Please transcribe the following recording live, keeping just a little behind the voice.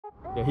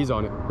Yeah, he's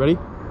on it. Ready?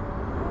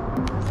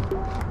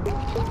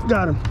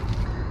 Got him.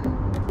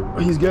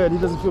 He's good. He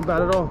doesn't feel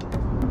bad at all.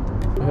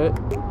 Hit.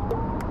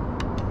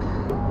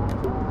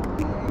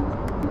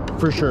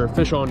 For sure.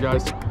 Fish on,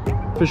 guys.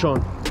 Fish on.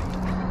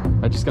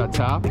 I just got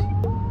tapped.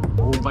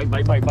 Oh, bite,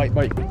 bite, bite, bite,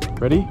 bite.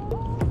 Ready?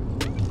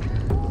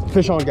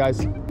 Fish on,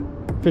 guys.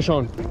 Fish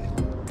on.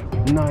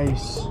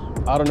 Nice.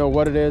 I don't know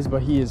what it is,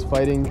 but he is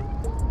fighting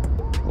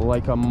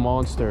like a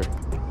monster.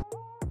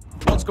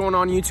 What's going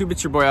on, YouTube?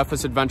 It's your boy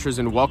FS Adventures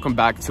and welcome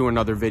back to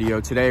another video.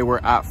 Today we're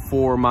at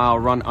 4 Mile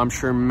Run. I'm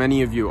sure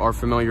many of you are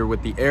familiar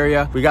with the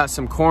area. We got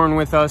some corn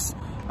with us.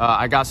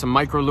 I got some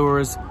micro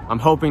lures. I'm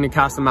hoping to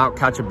cast them out,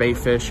 catch a bait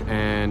fish,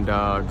 and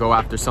go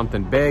after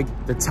something big.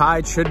 The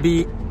tide should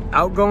be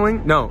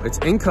outgoing. No, it's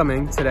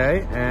incoming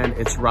today and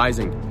it's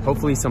rising.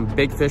 Hopefully some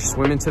big fish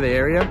swim into the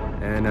area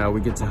and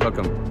we get to hook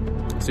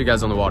them. See you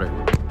guys on the water.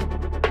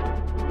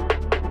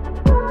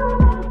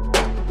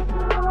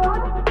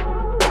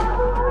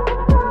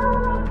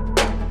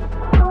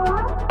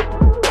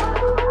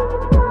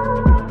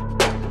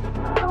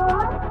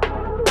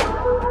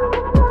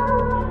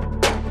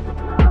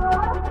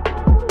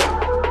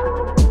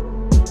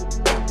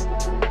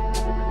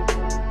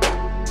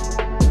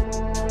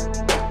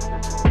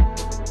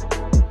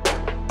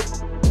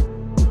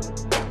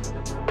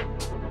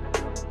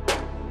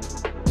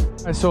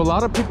 So a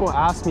lot of people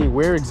ask me,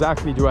 where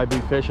exactly do I be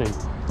fishing?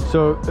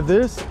 So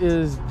this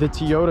is the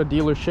Toyota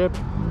dealership,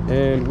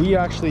 and we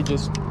actually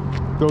just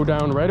go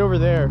down right over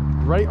there,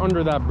 right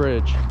under that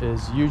bridge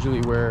is usually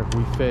where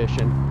we fish.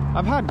 And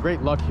I've had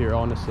great luck here,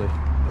 honestly.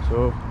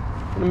 So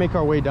I'm gonna make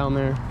our way down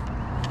there,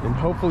 and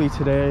hopefully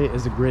today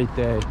is a great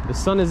day. The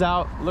sun is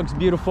out, looks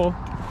beautiful.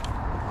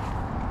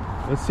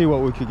 Let's see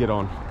what we could get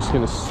on. Just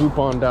gonna swoop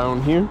on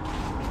down here.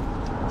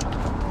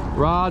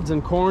 Rods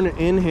and corn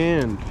in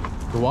hand.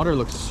 The water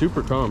looks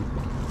super calm.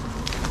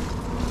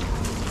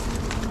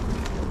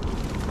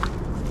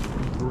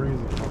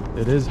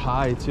 It is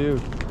high too.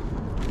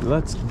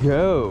 Let's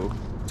go.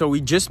 So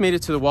we just made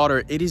it to the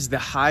water. It is the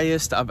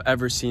highest I've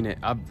ever seen it.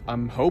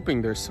 I'm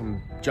hoping there's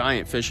some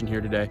giant fish in here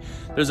today.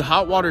 There's a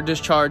hot water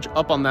discharge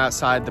up on that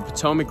side. The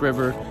Potomac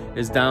River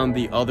is down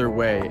the other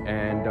way.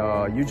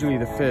 And usually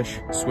the fish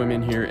swim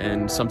in here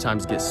and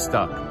sometimes get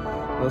stuck.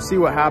 We'll see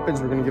what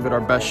happens. We're gonna give it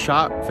our best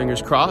shot.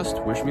 Fingers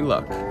crossed, wish me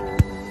luck.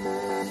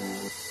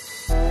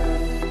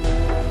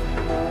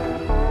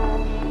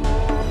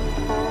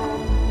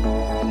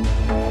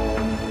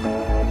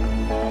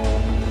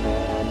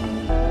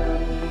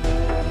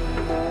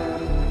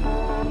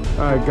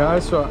 Alright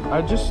guys, so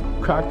I just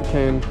cracked the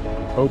can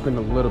open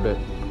a little bit.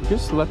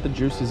 Just let the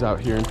juices out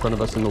here in front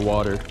of us in the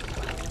water.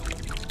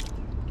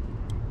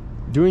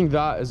 Doing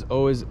that is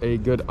always a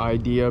good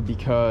idea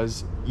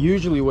because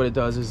usually what it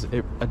does is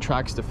it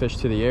attracts the fish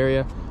to the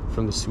area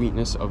from the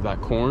sweetness of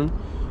that corn.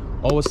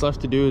 All that's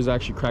left to do is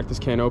actually crack this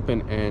can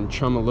open and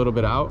chum a little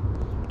bit out,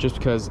 just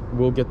because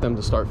we'll get them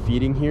to start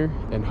feeding here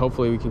and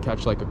hopefully we can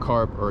catch like a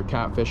carp or a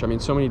catfish. I mean,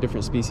 so many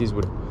different species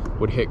would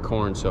hit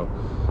corn, so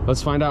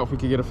let's find out if we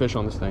could get a fish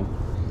on this thing.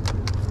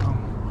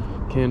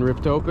 Can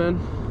ripped open,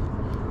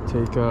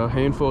 take a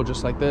handful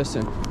just like this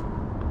and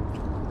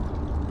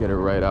get it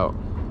right out.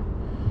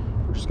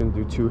 We're just gonna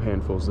do 2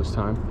 handfuls this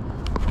time.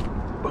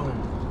 Boom.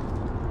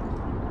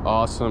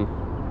 Awesome,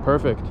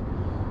 perfect.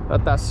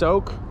 Let that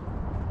soak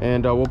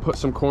and we'll put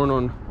some corn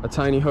on a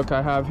tiny hook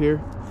I have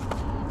here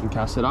and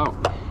cast it out.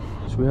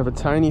 So we have a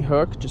tiny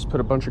hook, just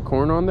put a bunch of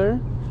corn on there,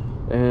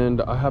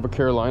 and I have a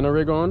Carolina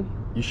rig on.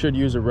 You should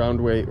use a round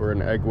weight or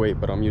an egg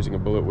weight, but I'm using a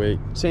bullet weight.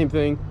 Same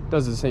thing,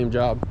 does the same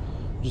job.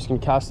 I'm just gonna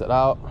cast it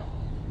out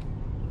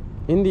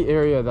in the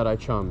area that I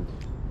chummed.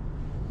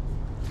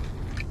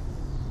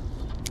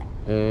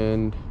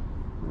 And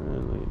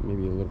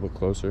maybe a little bit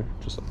closer,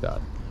 just like that.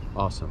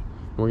 Awesome.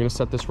 And we're gonna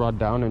set this rod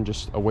down and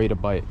just await a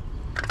bite.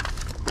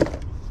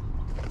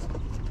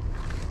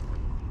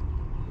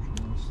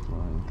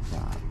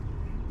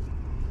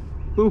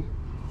 Ooh,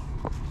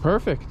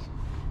 perfect.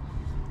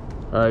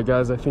 All right,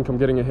 guys, I think I'm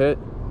getting a hit.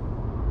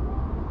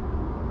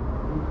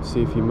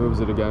 See if he moves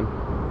it again.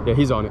 Yeah,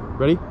 he's on it.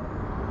 Ready?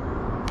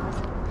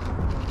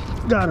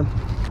 Got him.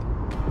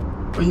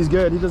 He's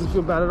good. He doesn't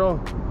feel bad at all.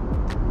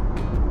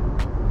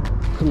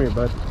 Come here,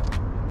 bud.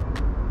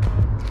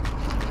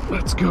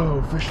 Let's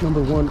go. Fish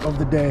number 1 of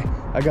the day.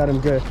 I got him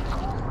good.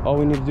 All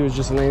we need to do is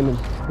just land him.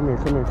 Come here,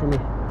 come here, come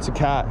here. It's a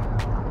cat.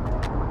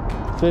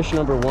 Fish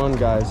number 1,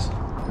 guys,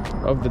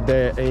 of the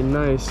day. A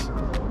nice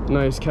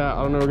cat.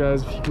 I don't know,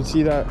 guys, if you can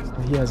see that.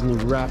 He has me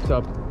wrapped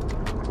up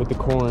with the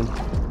corn.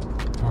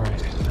 All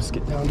right, let's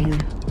get down here.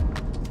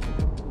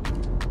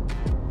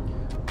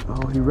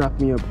 Oh, he wrapped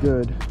me up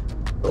good.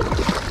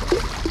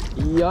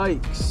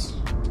 Yikes.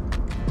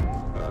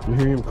 You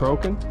hear him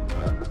croaking?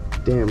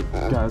 Damn,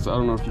 guys, I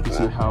don't know if you can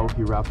see how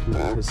he wrapped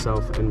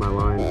himself in my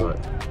line, but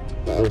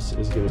this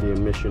is gonna be a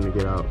mission to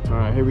get out. All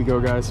right, here we go,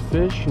 guys.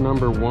 Fish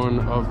number 1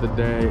 of the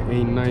day,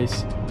 a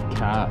nice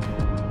cat.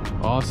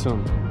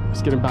 Awesome.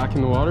 Let's get him back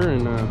in the water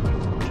and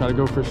try to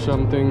go for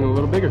something a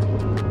little bigger.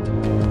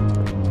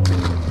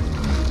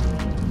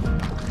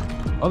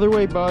 Other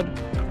way, bud.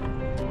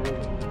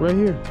 Right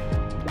here.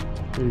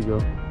 There you go.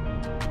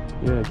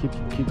 Yeah, keep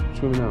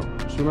swimming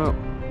out. Swim out.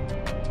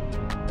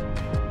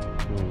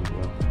 There you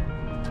go.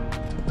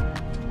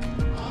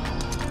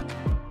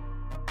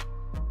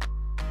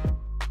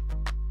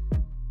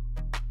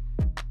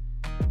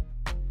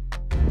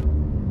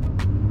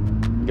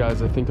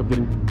 Guys, I think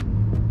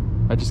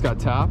I just got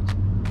tapped.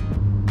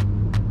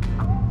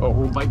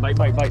 Oh, bite.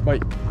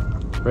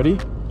 Ready?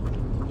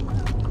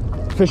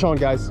 Fish on,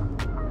 guys.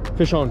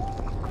 Fish on.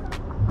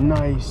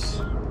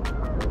 Nice.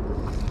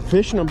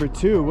 Fish number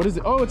 2. What is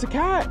it? Oh, it's a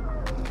cat.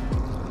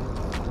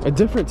 A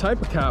different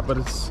type of cat, but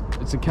it's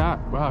a cat.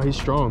 Wow, he's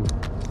strong.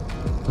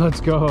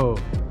 Let's go.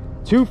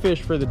 2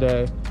 fish for the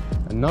day.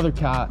 Another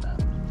cat.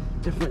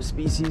 Different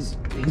species.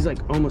 He's like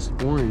almost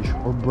orange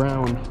or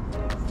brown.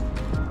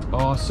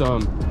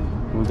 Awesome.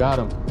 We got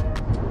him.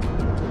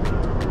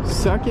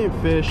 Second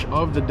fish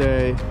of the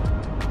day.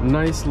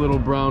 Nice little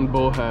brown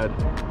bullhead.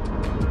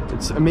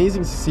 It's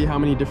amazing to see how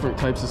many different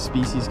types of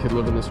species could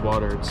live in this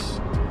water. It's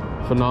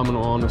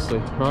phenomenal, honestly.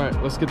 All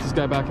right, let's get this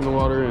guy back in the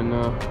water and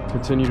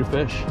continue to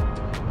fish.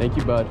 Thank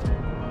you, bud.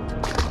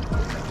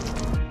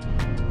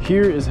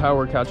 Here is how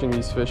we're catching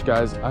these fish,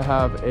 guys. I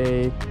have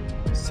a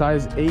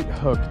size 8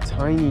 hook,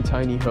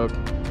 tiny hook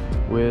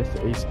with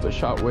a split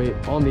shot weight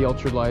on the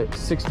ultralight,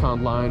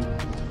 6-pound line.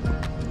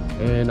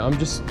 And I'm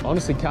just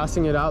honestly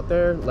casting it out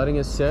there, letting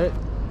it sit,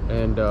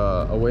 and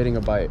awaiting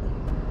a bite.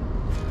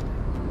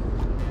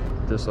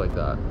 Just like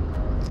that.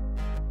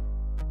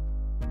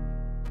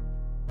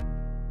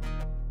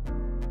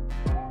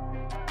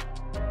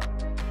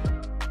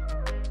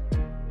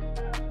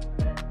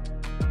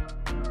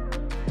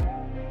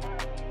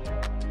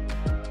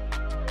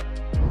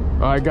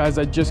 All right, guys,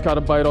 I just got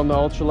a bite on the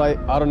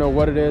ultralight. I don't know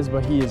what it is,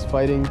 but he is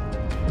fighting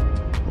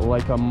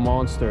like a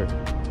monster.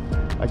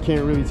 I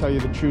can't really tell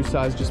you the true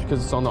size just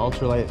because it's on the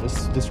ultralight.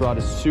 This rod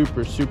is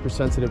super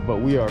sensitive,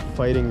 but we are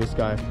fighting this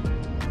guy.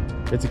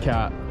 It's a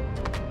cat,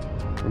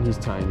 and he's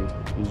tiny.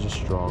 He's just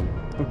strong.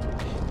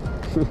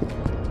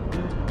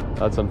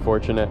 That's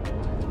unfortunate.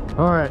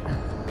 All right,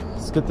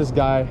 let's get this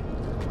guy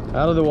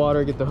out of the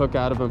water, get the hook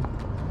out of him,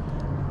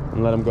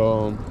 and let him go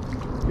home.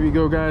 Here you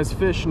go, guys.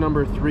 Fish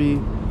number 3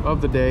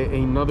 of the day,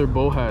 another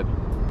bullhead.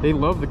 They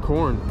love the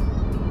corn.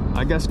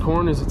 I guess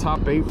corn is a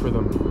top bait for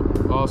them.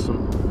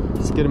 Awesome.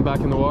 Let's get him back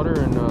in the water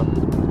and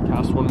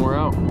cast one more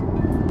out.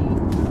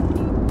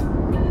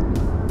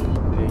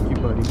 Thank you,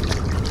 buddy.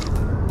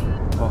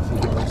 Off he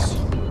goes.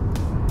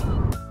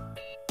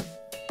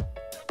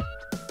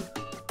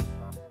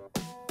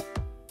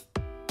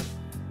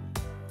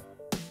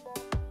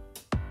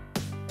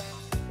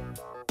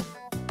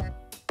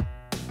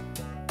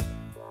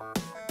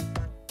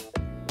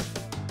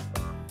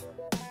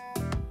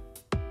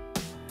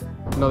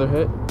 Another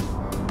hit.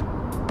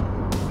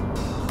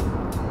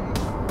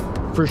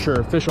 For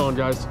sure. Fish on,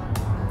 guys.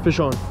 Fish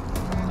on.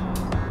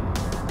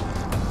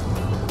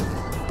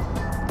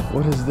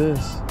 What is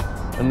this?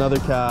 Another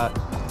cat.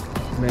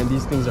 Man,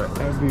 these things are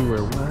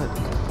everywhere. What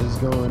is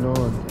going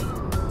on?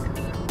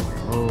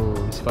 Oh,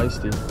 he's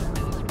feisty.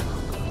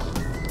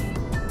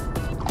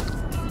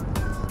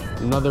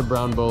 Another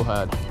brown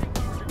bullhead.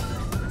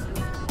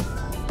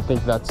 I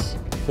think that's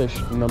fish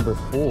number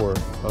 4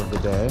 of the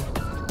day.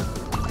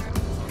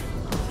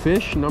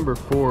 Fish number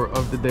 4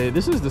 of the day.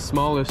 This is the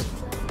smallest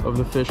of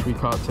the fish we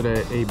caught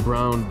today, a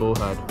brown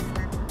bullhead.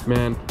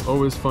 Man,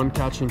 always fun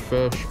catching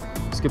fish.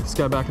 Let's get this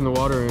guy back in the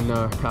water and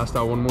cast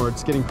out one more.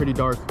 It's getting pretty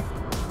dark.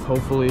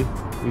 Hopefully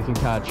we can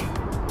catch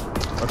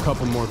a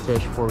couple more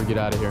fish before we get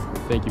out of here.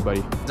 Thank you,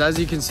 buddy. As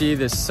you can see,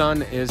 the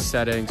sun is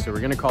setting, so we're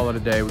gonna call it a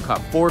day. We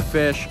caught 4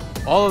 fish,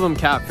 all of them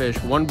catfish,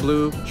 1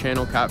 blue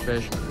channel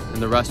catfish,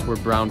 and the rest were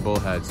brown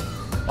bullheads.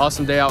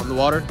 Awesome day out in the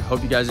water.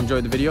 Hope you guys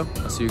enjoyed the video.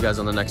 I'll see you guys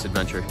on the next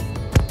adventure.